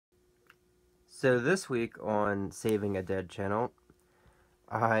So this week on Saving a Dead channel,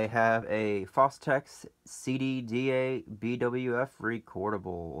 I have a Fostex CD-DA BWF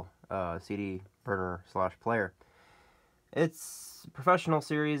recordable CD burner slash player. It's a professional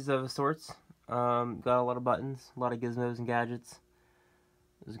series of sorts. Got a lot of buttons, a lot of gizmos and gadgets.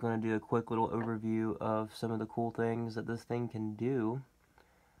 I was going to do a quick little overview of some of the cool things that this thing can do,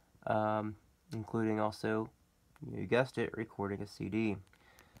 including also, you guessed it, recording a CD.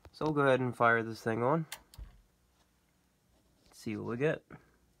 So we'll go ahead and fire this thing on. See what we get.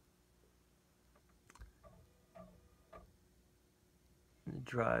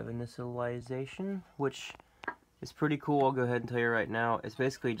 Drive initialization, which is pretty cool. I'll go ahead and tell you right now. It's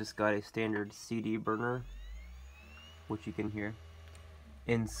basically just got a standard CD burner, which you can hear,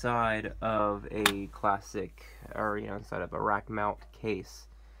 inside of a classic, or inside of a rack mount case.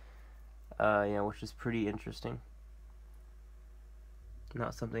 Which is pretty interesting.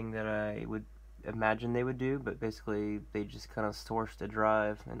 Not something that I would imagine they would do, but basically they just kind of sourced a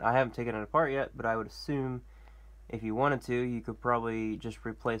drive, and I haven't taken it apart yet, but I would assume if you wanted to, you could probably just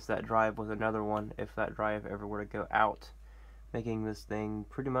replace that drive with another one if that drive ever were to go out, making this thing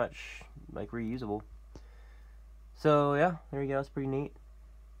pretty much like reusable. So yeah, there you go. It's pretty neat.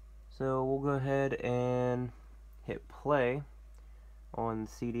 So we'll go ahead and hit play on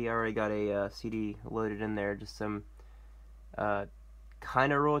the CD. I already got a CD loaded in there, just some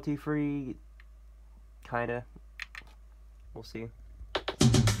kind of royalty free, kind of, we'll see.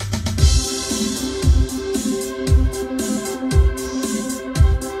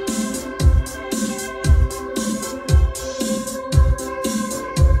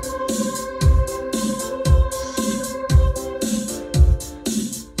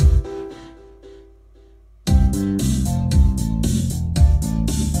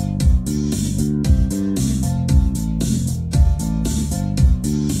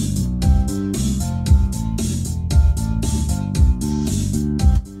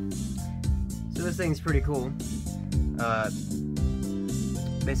 This thing's pretty cool.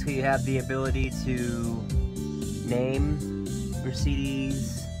 Basically, you have the ability to name your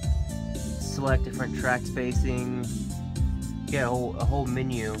CDs, select different track spacing, get a whole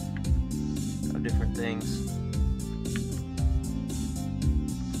menu of different things.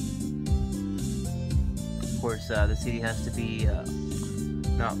 Of course, the CD has to be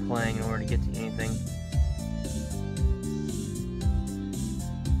not playing in order to get to anything.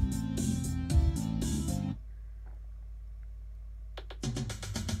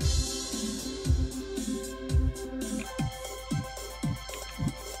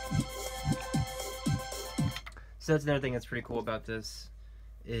 So that's another thing that's pretty cool about this,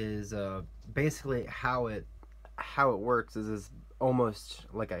 is basically how it works is almost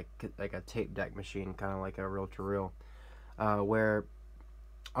like a tape deck machine, kind of like a reel-to-reel, where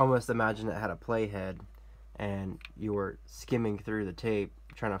almost imagine it had a playhead and you were skimming through the tape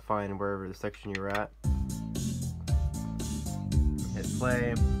trying to find wherever the section you were at. Hit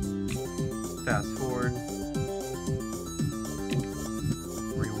play, fast forward,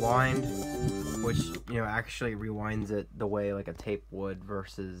 rewind, which actually rewinds it the way like a tape would,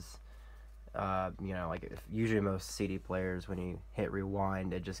 versus like usually most CD players, when you hit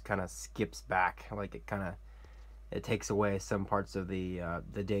rewind, it just kind of skips back, like it takes away some parts of the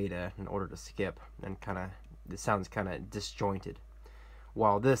data in order to skip, and it sounds kind of disjointed,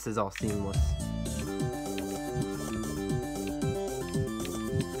 while this is all seamless.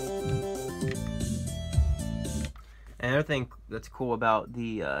 Another thing that's cool about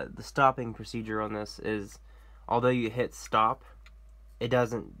the stopping procedure on this is, although you hit stop, it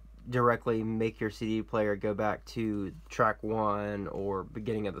doesn't directly make your CD player go back to track 1 or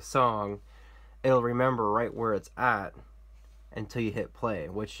beginning of the song. It'll remember right where it's at until you hit play,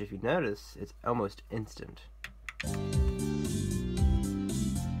 which, if you notice, it's almost instant.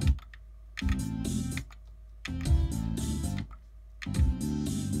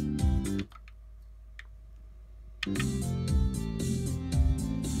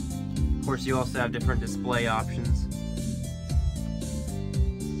 Of course, you also have different display options.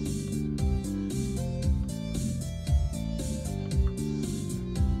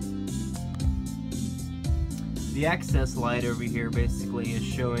 The access light over here basically is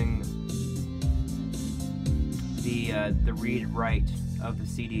showing the read-write of the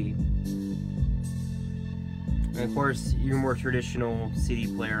CD. And of course, your more traditional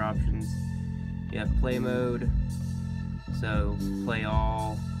CD player options. You have play mode, so play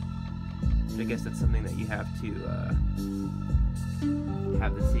all. I guess that's something that you have to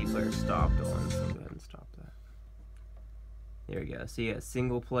have the CD player stopped on, so I'll go ahead and stop that. There we go. So you got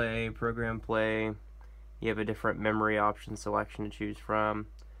single play, program play. You have a different memory option selection to choose from.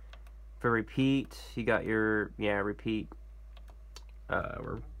 For repeat, you got your repeat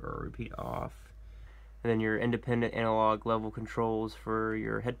or repeat off, and then your independent analog level controls for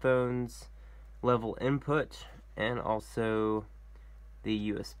your headphones, level input, and also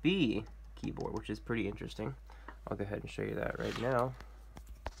the USB keyboard, which is pretty interesting. I'll go ahead and show you that right now.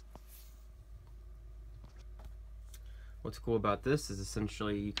 What's cool about this is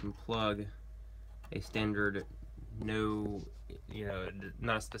essentially you can plug a standard, no,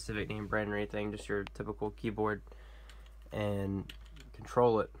 not a specific name brand or anything, just your typical keyboard, and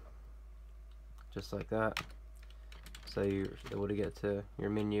control it just like that. So you're able to get to your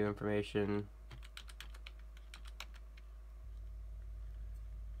menu information.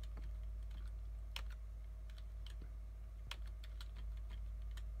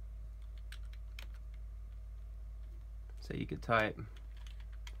 So you could type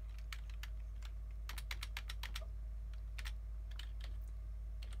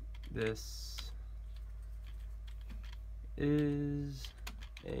this is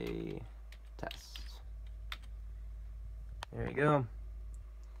a test. There you go.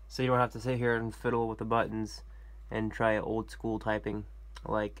 So you don't have to sit here and fiddle with the buttons and try old school typing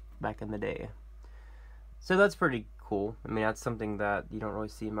like back in the day. So that's pretty cool. I mean, that's something that you don't really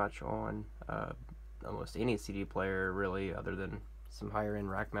see much on almost any CD player, really, other than some higher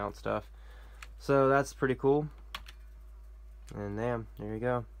end rack mount stuff. So that's pretty cool. And there you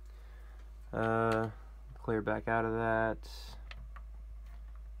go. Clear back out of that.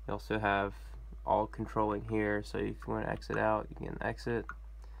 You also have all controlling here, so if you want to exit out, you can exit.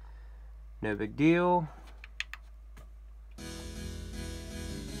 No big deal.